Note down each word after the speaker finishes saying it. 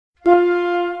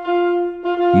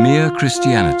Mere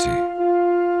Christianity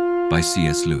by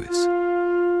C.S. Lewis.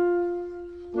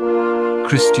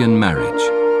 Christian marriage.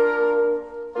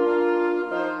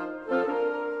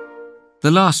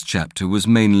 The last chapter was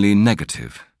mainly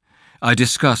negative. I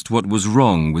discussed what was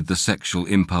wrong with the sexual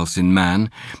impulse in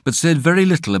man, but said very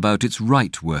little about its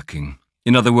right working.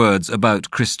 In other words,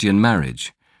 about Christian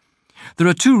marriage. There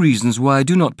are two reasons why I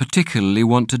do not particularly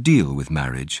want to deal with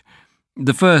marriage.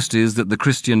 The first is that the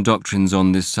Christian doctrines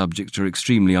on this subject are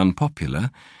extremely unpopular.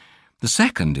 The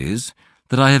second is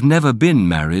that I have never been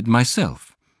married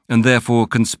myself, and therefore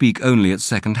can speak only at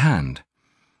second hand.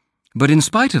 But in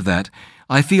spite of that,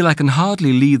 I feel I can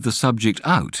hardly leave the subject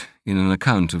out in an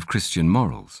account of Christian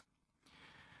morals.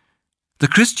 The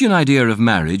Christian idea of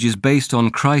marriage is based on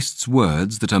Christ's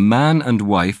words that a man and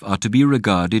wife are to be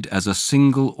regarded as a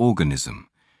single organism,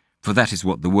 for that is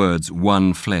what the words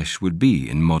one flesh would be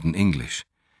in modern English.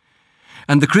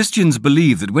 And the Christians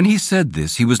believe that when he said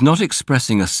this, he was not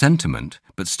expressing a sentiment,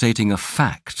 but stating a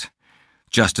fact,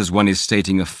 just as one is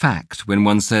stating a fact when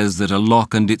one says that a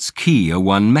lock and its key are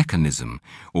one mechanism,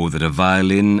 or that a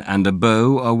violin and a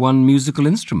bow are one musical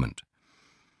instrument.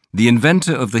 The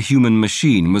inventor of the human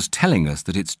machine was telling us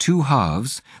that its two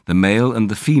halves, the male and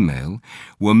the female,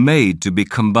 were made to be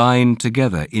combined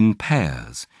together in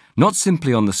pairs, not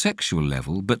simply on the sexual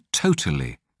level, but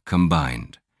totally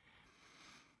combined.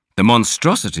 The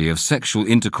monstrosity of sexual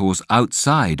intercourse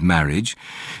outside marriage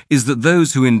is that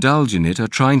those who indulge in it are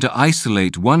trying to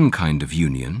isolate one kind of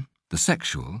union, the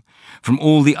sexual, from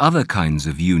all the other kinds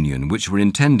of union which were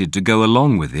intended to go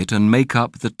along with it and make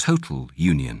up the total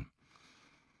union.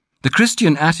 The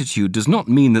Christian attitude does not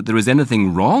mean that there is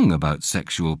anything wrong about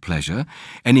sexual pleasure,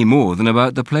 any more than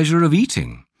about the pleasure of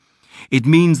eating. It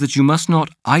means that you must not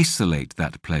isolate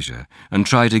that pleasure and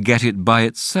try to get it by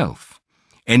itself,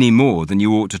 any more than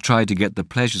you ought to try to get the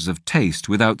pleasures of taste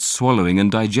without swallowing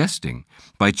and digesting,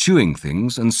 by chewing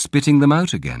things and spitting them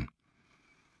out again.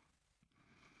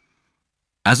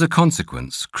 As a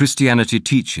consequence, Christianity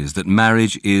teaches that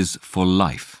marriage is for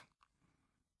life.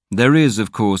 There is,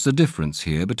 of course, a difference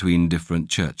here between different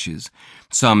churches.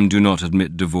 Some do not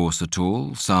admit divorce at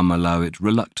all, some allow it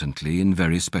reluctantly in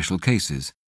very special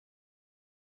cases.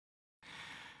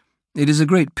 It is a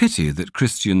great pity that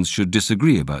Christians should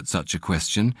disagree about such a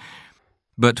question,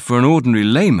 but for an ordinary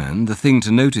layman the thing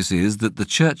to notice is that the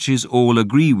churches all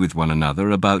agree with one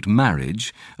another about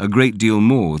marriage a great deal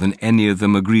more than any of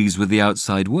them agrees with the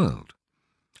outside world.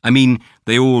 I mean,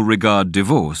 they all regard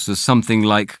divorce as something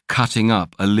like cutting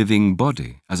up a living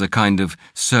body, as a kind of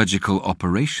surgical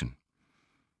operation.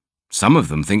 Some of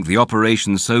them think the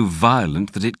operation so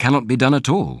violent that it cannot be done at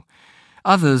all.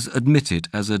 Others admit it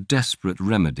as a desperate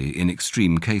remedy in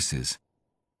extreme cases.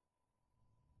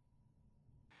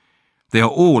 They are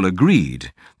all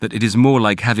agreed that it is more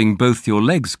like having both your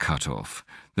legs cut off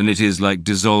than it is like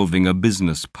dissolving a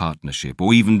business partnership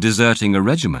or even deserting a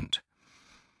regiment.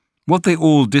 What they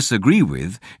all disagree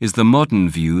with is the modern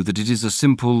view that it is a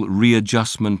simple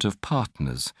readjustment of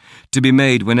partners, to be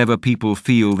made whenever people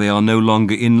feel they are no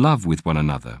longer in love with one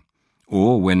another,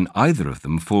 or when either of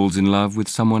them falls in love with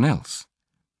someone else.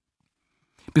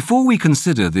 Before we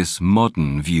consider this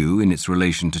modern view in its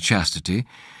relation to chastity,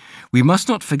 we must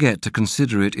not forget to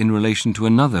consider it in relation to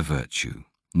another virtue,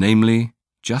 namely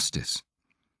justice.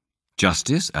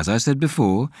 Justice, as I said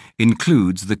before,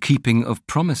 includes the keeping of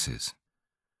promises.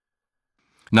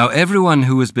 Now, everyone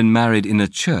who has been married in a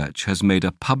church has made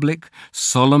a public,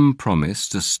 solemn promise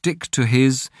to stick to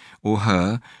his or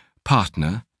her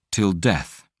partner till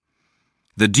death.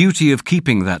 The duty of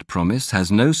keeping that promise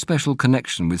has no special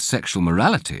connection with sexual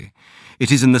morality.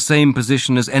 It is in the same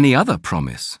position as any other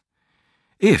promise.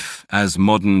 If, as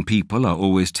modern people are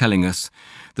always telling us,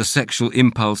 the sexual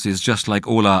impulse is just like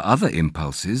all our other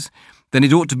impulses, then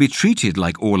it ought to be treated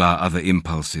like all our other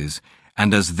impulses,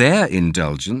 and as their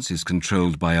indulgence is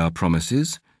controlled by our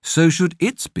promises, so should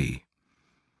its be.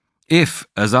 If,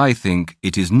 as I think,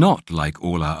 it is not like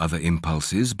all our other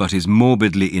impulses, but is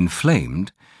morbidly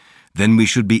inflamed, then we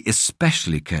should be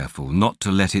especially careful not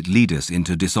to let it lead us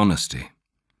into dishonesty.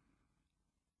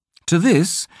 To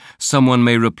this, someone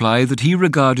may reply that he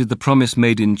regarded the promise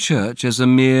made in church as a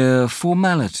mere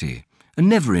formality and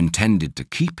never intended to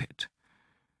keep it.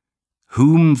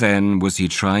 Whom then was he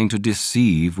trying to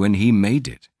deceive when he made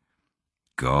it?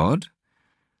 God?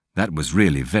 That was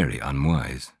really very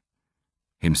unwise.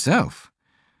 Himself?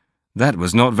 That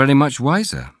was not very much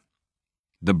wiser.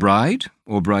 The bride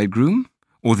or bridegroom?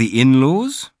 Or the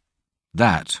in-laws?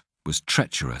 That was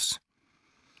treacherous.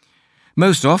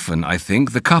 Most often, I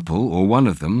think, the couple, or one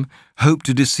of them, hope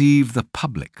to deceive the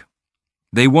public.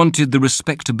 They wanted the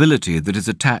respectability that is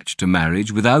attached to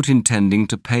marriage without intending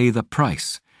to pay the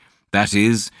price. That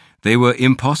is, they were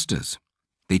impostors.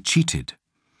 They cheated.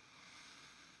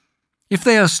 If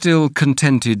they are still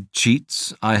contented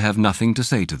cheats, I have nothing to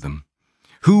say to them.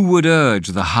 Who would urge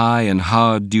the high and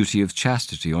hard duty of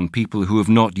chastity on people who have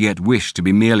not yet wished to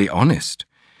be merely honest?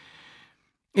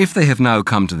 If they have now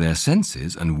come to their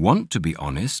senses and want to be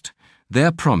honest,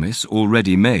 their promise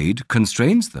already made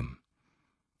constrains them.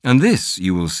 And this,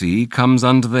 you will see, comes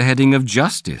under the heading of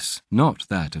justice, not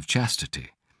that of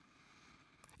chastity.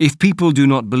 If people do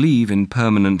not believe in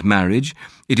permanent marriage,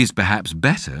 it is perhaps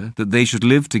better that they should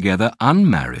live together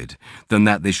unmarried than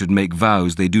that they should make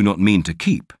vows they do not mean to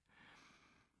keep.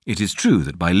 It is true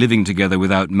that by living together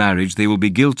without marriage they will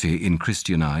be guilty, in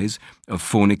Christian eyes, of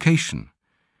fornication.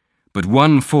 But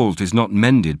one fault is not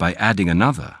mended by adding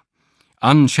another.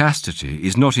 Unchastity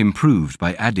is not improved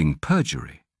by adding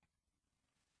perjury.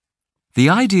 The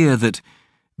idea that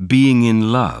being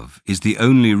in love is the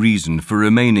only reason for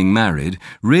remaining married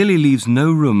really leaves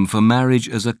no room for marriage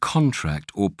as a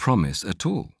contract or promise at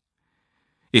all.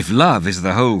 If love is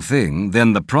the whole thing,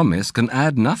 then the promise can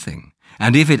add nothing,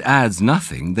 and if it adds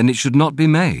nothing, then it should not be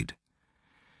made.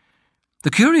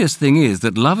 The curious thing is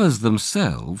that lovers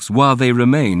themselves, while they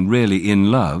remain really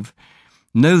in love,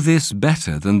 know this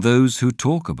better than those who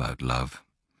talk about love.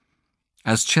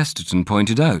 As Chesterton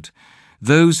pointed out,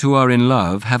 those who are in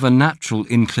love have a natural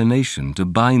inclination to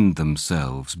bind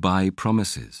themselves by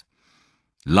promises.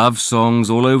 Love songs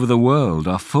all over the world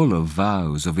are full of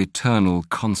vows of eternal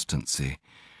constancy.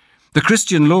 The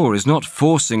Christian law is not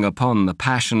forcing upon the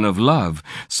passion of love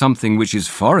something which is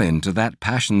foreign to that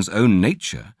passion's own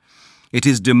nature. It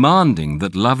is demanding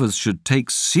that lovers should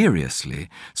take seriously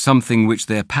something which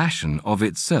their passion of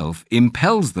itself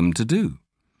impels them to do.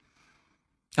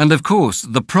 And of course,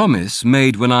 the promise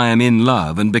made when I am in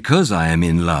love, and because I am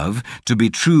in love, to be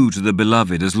true to the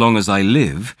beloved as long as I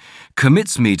live,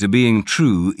 commits me to being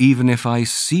true even if I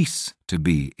cease to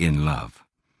be in love.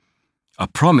 A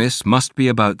promise must be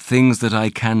about things that I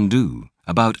can do,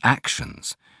 about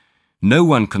actions. No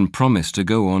one can promise to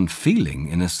go on feeling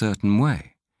in a certain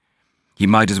way. He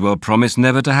might as well promise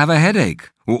never to have a headache,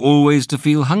 or always to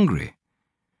feel hungry.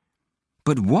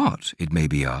 But what, it may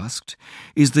be asked,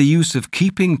 is the use of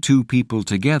keeping two people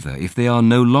together if they are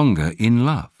no longer in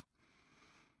love?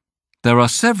 There are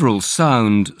several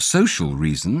sound social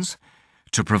reasons: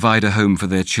 to provide a home for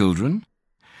their children,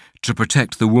 to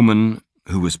protect the woman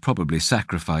who was probably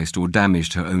sacrificed or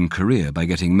damaged her own career by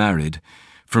getting married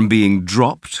from being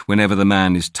dropped whenever the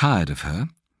man is tired of her.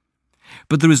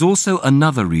 But there is also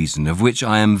another reason of which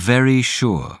I am very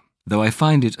sure, though I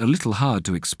find it a little hard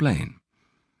to explain.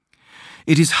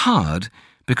 It is hard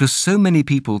because so many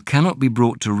people cannot be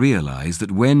brought to realize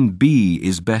that when B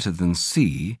is better than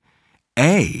C,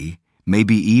 A may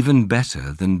be even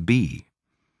better than B.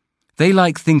 They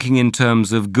like thinking in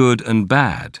terms of good and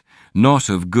bad, not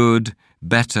of good,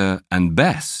 better and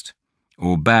best,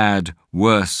 or bad,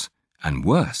 worse and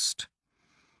worst.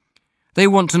 They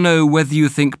want to know whether you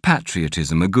think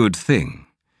patriotism a good thing.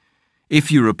 If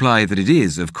you reply that it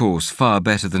is, of course, far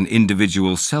better than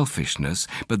individual selfishness,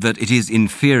 but that it is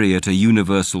inferior to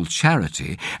universal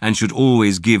charity and should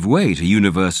always give way to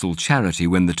universal charity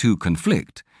when the two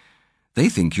conflict, they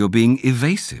think you're being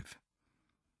evasive.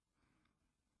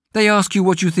 They ask you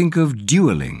what you think of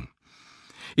duelling.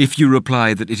 If you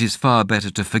reply that it is far better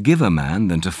to forgive a man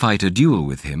than to fight a duel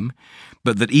with him,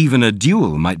 but that even a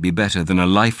duel might be better than a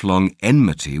lifelong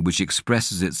enmity which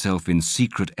expresses itself in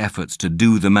secret efforts to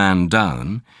do the man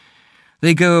down,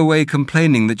 they go away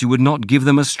complaining that you would not give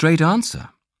them a straight answer.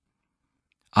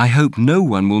 I hope no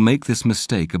one will make this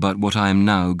mistake about what I am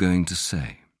now going to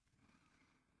say.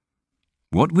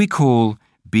 What we call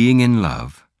being in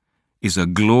love is a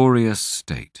glorious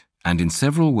state, and in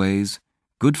several ways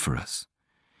good for us.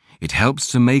 It helps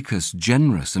to make us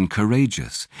generous and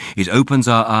courageous. It opens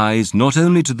our eyes not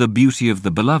only to the beauty of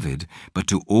the beloved, but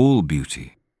to all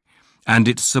beauty. And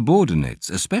it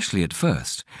subordinates, especially at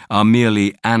first, our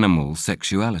merely animal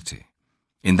sexuality.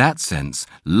 In that sense,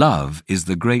 love is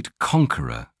the great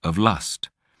conqueror of lust.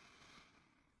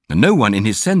 And no one in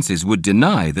his senses would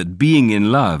deny that being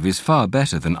in love is far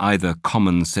better than either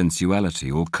common sensuality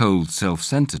or cold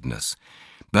self-centeredness.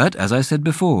 But, as I said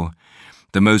before,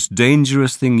 the most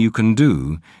dangerous thing you can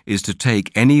do is to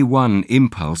take any one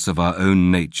impulse of our own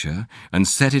nature and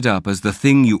set it up as the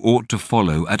thing you ought to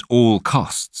follow at all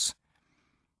costs.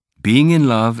 Being in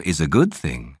love is a good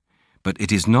thing, but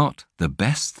it is not the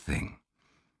best thing.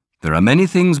 There are many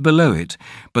things below it,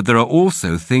 but there are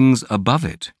also things above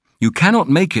it. You cannot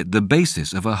make it the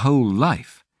basis of a whole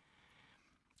life.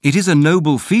 It is a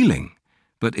noble feeling,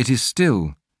 but it is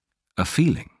still a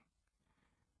feeling.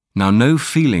 Now, no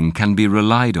feeling can be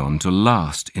relied on to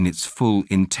last in its full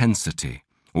intensity,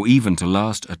 or even to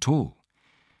last at all.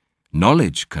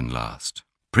 Knowledge can last,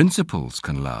 principles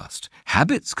can last,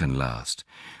 habits can last,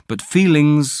 but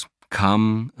feelings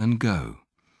come and go.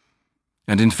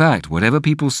 And in fact, whatever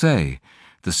people say,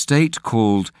 the state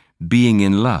called being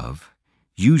in love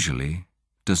usually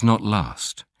does not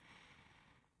last.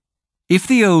 If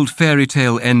the old fairy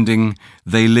tale ending,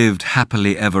 "they lived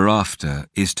happily ever after,"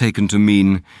 is taken to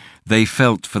mean they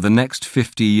felt for the next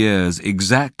 50 years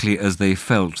exactly as they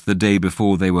felt the day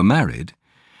before they were married,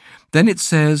 then it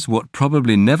says what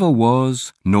probably never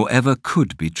was nor ever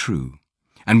could be true,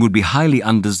 and would be highly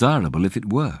undesirable if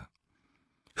it were.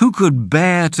 Who could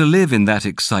bear to live in that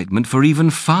excitement for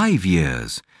even 5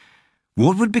 years?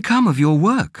 What would become of your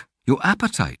work, your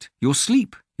appetite, your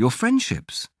sleep, your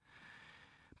friendships?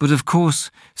 But of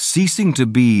course, ceasing to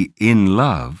be in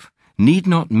love need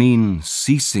not mean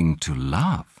ceasing to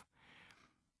love.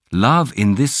 Love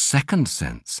in this second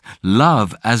sense,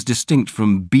 love as distinct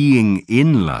from being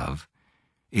in love,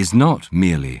 is not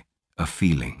merely a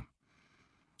feeling.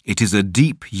 It is a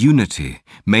deep unity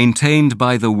maintained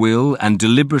by the will and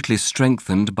deliberately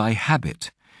strengthened by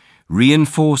habit,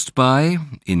 reinforced by,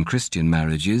 in Christian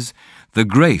marriages, the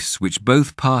grace which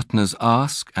both partners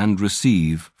ask and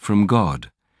receive from God.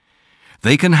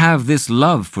 They can have this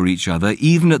love for each other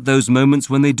even at those moments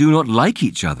when they do not like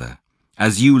each other,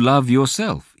 as you love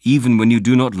yourself, even when you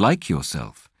do not like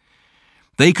yourself.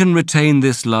 They can retain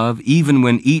this love even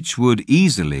when each would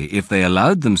easily, if they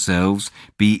allowed themselves,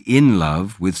 be in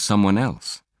love with someone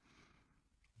else.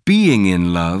 Being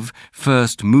in love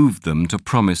first moved them to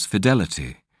promise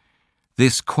fidelity.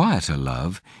 This quieter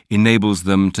love enables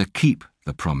them to keep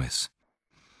the promise.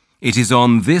 It is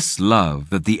on this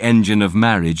love that the engine of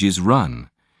marriage is run.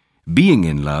 Being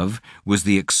in love was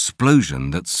the explosion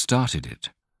that started it.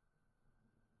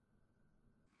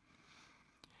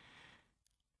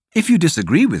 If you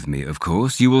disagree with me, of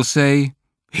course, you will say,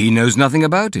 "He knows nothing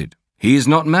about it. He is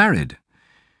not married."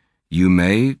 You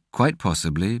may, quite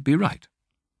possibly, be right.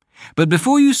 But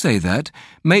before you say that,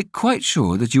 make quite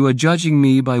sure that you are judging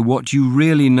me by what you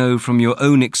really know from your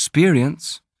own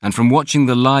experience and from watching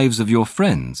the lives of your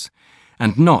friends,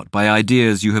 and not by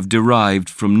ideas you have derived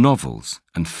from novels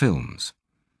and films.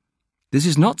 This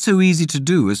is not so easy to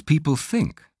do as people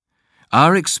think.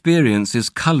 Our experience is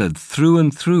coloured through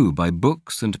and through by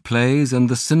books and plays and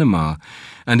the cinema,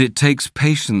 and it takes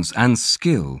patience and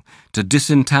skill to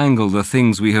disentangle the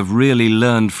things we have really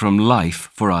learned from life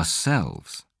for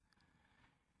ourselves.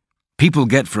 People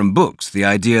get from books the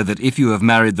idea that if you have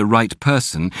married the right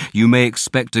person, you may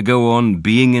expect to go on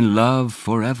being in love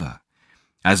forever.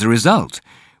 As a result,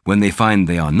 when they find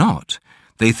they are not,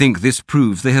 they think this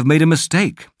proves they have made a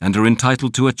mistake and are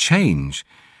entitled to a change,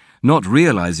 not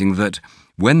realizing that,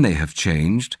 when they have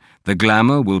changed, the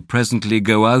glamour will presently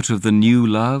go out of the new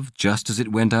love just as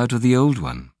it went out of the old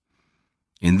one.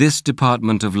 In this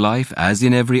department of life, as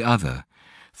in every other,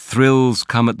 thrills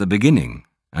come at the beginning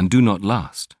and do not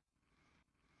last.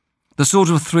 The sort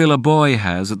of thrill a boy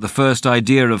has at the first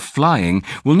idea of flying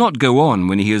will not go on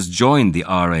when he has joined the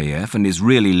RAF and is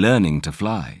really learning to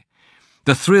fly.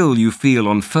 The thrill you feel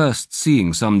on first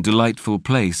seeing some delightful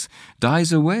place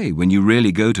dies away when you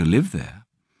really go to live there.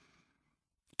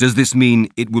 Does this mean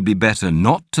it would be better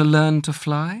not to learn to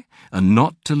fly and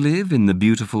not to live in the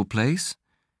beautiful place?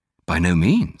 By no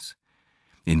means.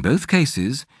 In both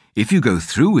cases, if you go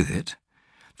through with it,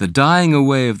 the dying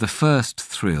away of the first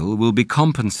thrill will be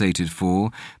compensated for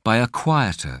by a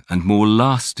quieter and more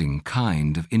lasting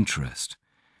kind of interest.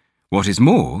 What is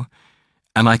more,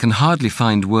 and I can hardly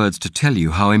find words to tell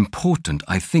you how important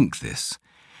I think this,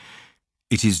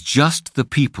 it is just the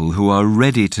people who are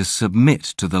ready to submit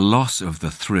to the loss of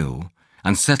the thrill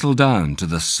and settle down to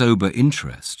the sober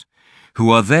interest,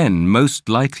 who are then most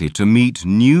likely to meet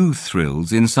new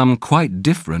thrills in some quite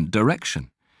different direction.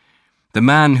 The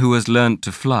man who has learnt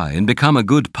to fly and become a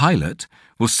good pilot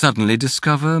will suddenly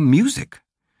discover music.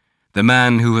 The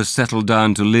man who has settled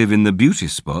down to live in the beauty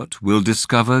spot will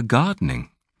discover gardening.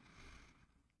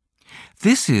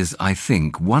 This is, I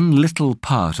think, one little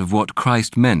part of what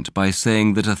Christ meant by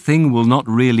saying that a thing will not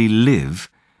really live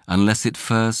unless it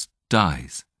first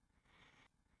dies.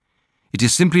 It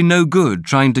is simply no good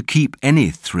trying to keep any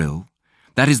thrill.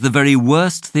 That is the very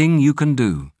worst thing you can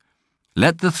do.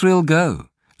 Let the thrill go.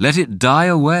 Let it die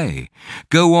away.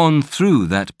 Go on through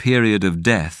that period of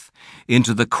death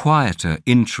into the quieter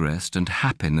interest and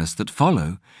happiness that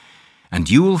follow, and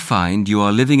you will find you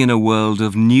are living in a world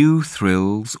of new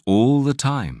thrills all the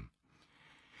time.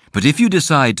 But if you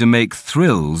decide to make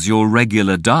thrills your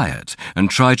regular diet and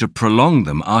try to prolong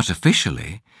them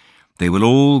artificially, they will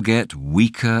all get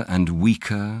weaker and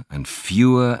weaker and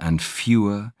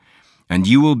fewer, and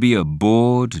you will be a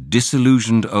bored,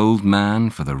 disillusioned old man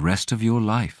for the rest of your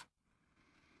life.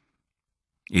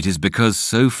 It is because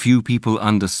so few people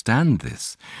understand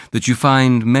this that you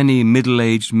find many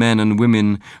middle-aged men and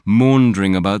women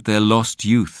maundering about their lost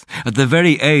youth at the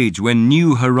very age when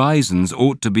new horizons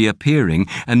ought to be appearing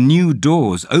and new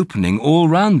doors opening all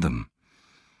round them.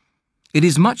 It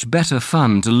is much better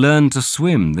fun to learn to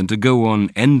swim than to go on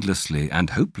endlessly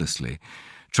and hopelessly,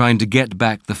 trying to get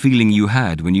back the feeling you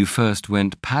had when you first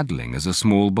went paddling as a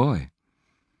small boy.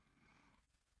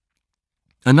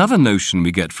 Another notion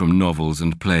we get from novels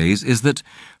and plays is that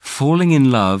falling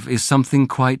in love is something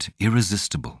quite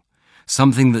irresistible,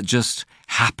 something that just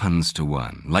happens to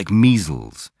one, like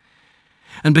measles.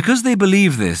 And because they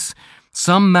believe this,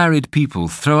 some married people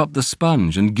throw up the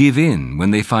sponge and give in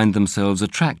when they find themselves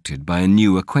attracted by a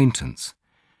new acquaintance.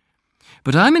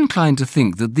 But I'm inclined to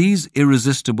think that these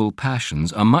irresistible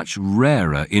passions are much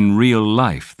rarer in real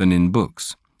life than in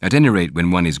books, at any rate when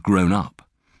one is grown up.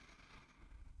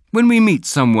 When we meet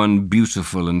someone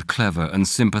beautiful and clever and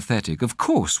sympathetic, of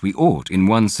course we ought, in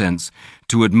one sense,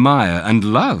 to admire and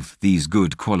love these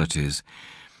good qualities.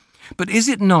 But is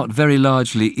it not very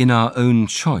largely in our own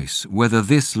choice whether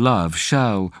this love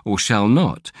shall or shall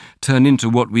not turn into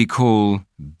what we call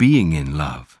being in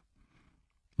love?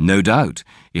 No doubt,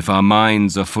 if our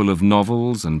minds are full of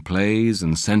novels and plays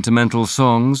and sentimental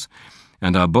songs,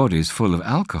 and our bodies full of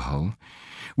alcohol,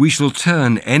 we shall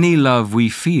turn any love we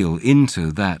feel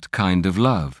into that kind of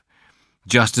love.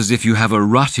 Just as if you have a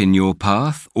rut in your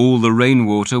path, all the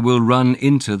rainwater will run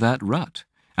into that rut.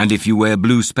 And if you wear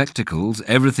blue spectacles,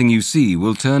 everything you see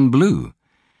will turn blue.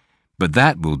 But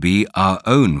that will be our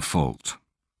own fault.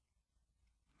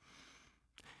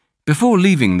 Before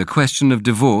leaving the question of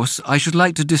divorce, I should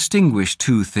like to distinguish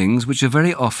two things which are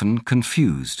very often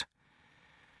confused.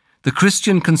 The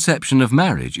Christian conception of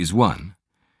marriage is one.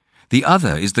 The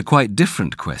other is the quite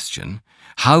different question,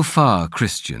 how far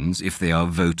Christians, if they are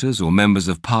voters or members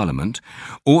of Parliament,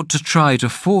 ought to try to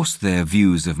force their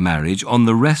views of marriage on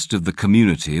the rest of the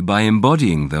community by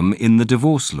embodying them in the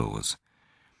divorce laws.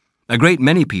 A great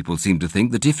many people seem to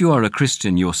think that if you are a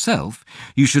Christian yourself,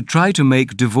 you should try to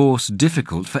make divorce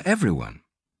difficult for everyone.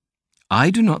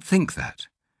 I do not think that.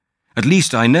 At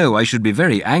least I know I should be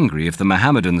very angry if the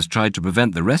Mohammedans tried to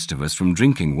prevent the rest of us from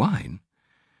drinking wine.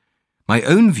 My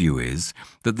own view is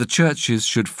that the churches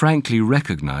should frankly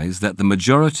recognize that the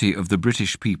majority of the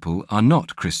British people are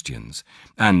not Christians,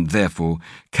 and therefore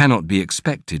cannot be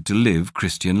expected to live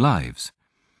Christian lives.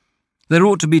 There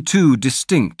ought to be two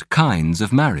distinct kinds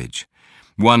of marriage,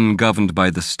 one governed by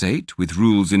the state with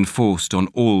rules enforced on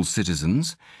all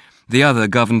citizens, the other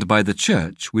governed by the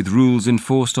church with rules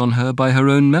enforced on her by her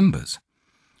own members.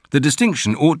 The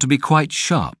distinction ought to be quite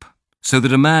sharp, so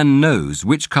that a man knows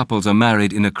which couples are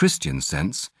married in a Christian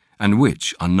sense and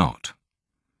which are not.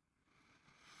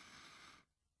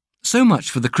 So much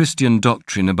for the Christian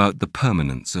doctrine about the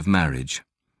permanence of marriage.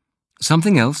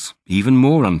 Something else, even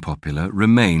more unpopular,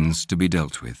 remains to be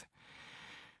dealt with.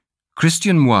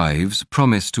 Christian wives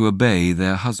promise to obey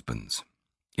their husbands.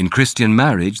 In Christian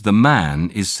marriage, the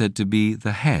man is said to be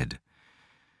the head.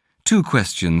 Two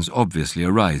questions obviously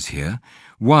arise here.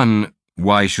 One,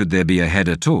 why should there be a head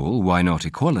at all? Why not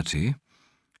equality?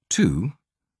 Two,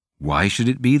 why should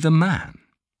it be the man?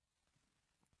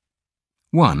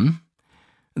 1.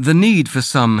 The need for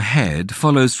some head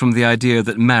follows from the idea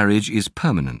that marriage is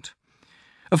permanent.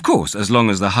 Of course, as long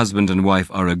as the husband and wife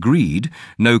are agreed,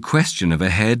 no question of a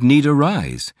head need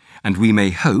arise, and we may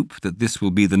hope that this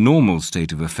will be the normal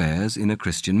state of affairs in a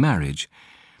Christian marriage.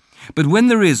 But when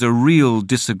there is a real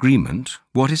disagreement,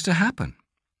 what is to happen?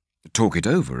 Talk it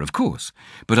over, of course,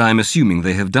 but I am assuming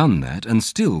they have done that and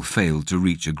still failed to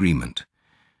reach agreement.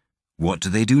 What do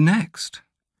they do next?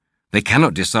 They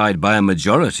cannot decide by a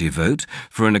majority vote,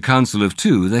 for in a council of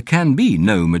two there can be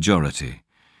no majority.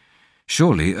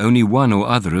 Surely only one or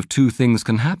other of two things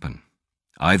can happen.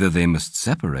 Either they must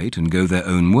separate and go their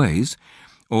own ways,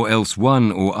 or else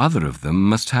one or other of them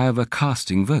must have a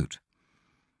casting vote.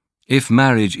 If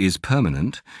marriage is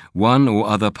permanent, one or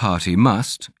other party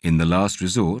must, in the last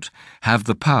resort, have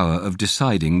the power of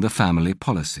deciding the family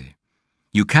policy.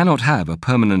 You cannot have a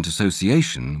permanent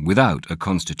association without a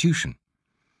constitution.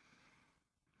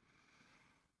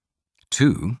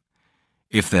 2.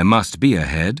 If there must be a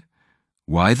head,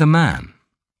 why the man?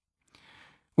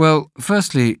 Well,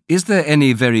 firstly, is there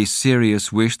any very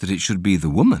serious wish that it should be the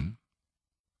woman?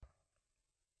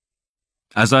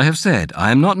 As I have said,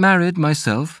 I am not married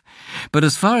myself, but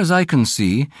as far as I can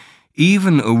see,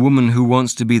 even a woman who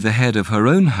wants to be the head of her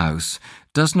own house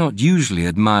does not usually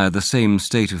admire the same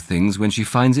state of things when she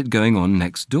finds it going on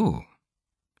next door.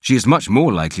 She is much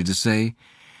more likely to say,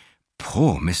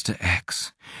 "Poor Mr.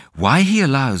 X. Why he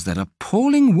allows that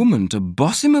appalling woman to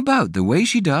boss him about the way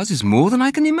she does is more than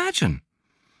I can imagine."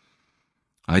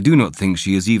 I do not think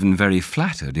she is even very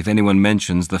flattered if anyone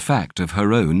mentions the fact of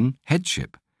her own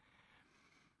headship.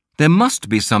 There must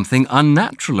be something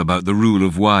unnatural about the rule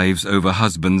of wives over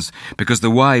husbands, because the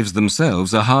wives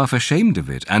themselves are half ashamed of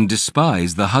it and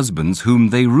despise the husbands whom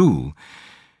they rule.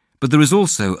 But there is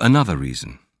also another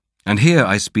reason, and here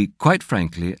I speak quite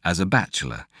frankly as a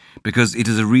bachelor, because it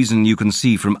is a reason you can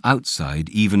see from outside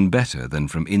even better than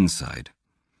from inside.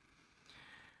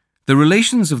 The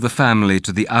relations of the family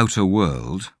to the outer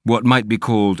world, what might be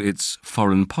called its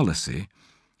foreign policy,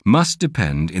 must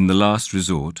depend in the last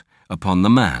resort upon the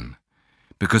man,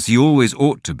 because he always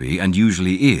ought to be, and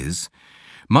usually is,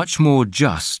 much more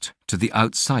just to the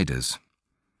outsiders.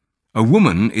 A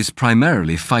woman is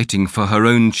primarily fighting for her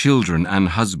own children and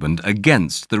husband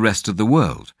against the rest of the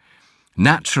world.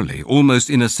 Naturally, almost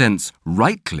in a sense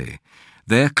rightly,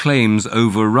 their claims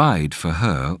override for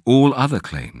her all other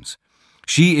claims.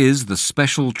 She is the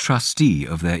special trustee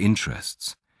of their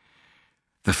interests.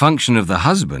 The function of the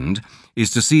husband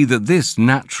is to see that this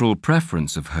natural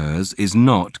preference of hers is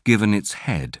not given its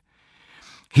head.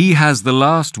 He has the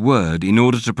last word in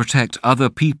order to protect other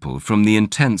people from the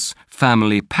intense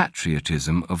family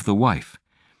patriotism of the wife.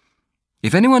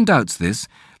 If anyone doubts this,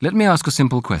 let me ask a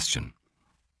simple question.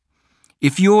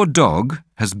 If your dog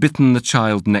has bitten the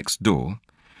child next door,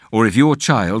 or if your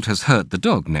child has hurt the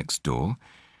dog next door,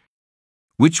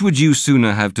 which would you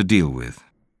sooner have to deal with?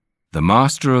 The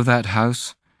master of that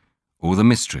house or the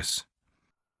mistress?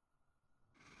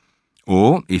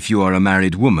 Or, if you are a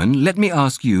married woman, let me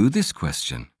ask you this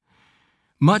question.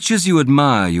 Much as you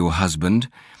admire your husband,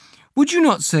 would you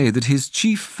not say that his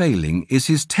chief failing is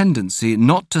his tendency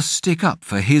not to stick up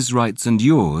for his rights and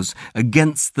yours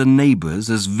against the neighbours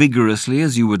as vigorously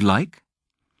as you would like?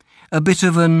 A bit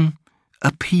of an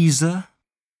appeaser?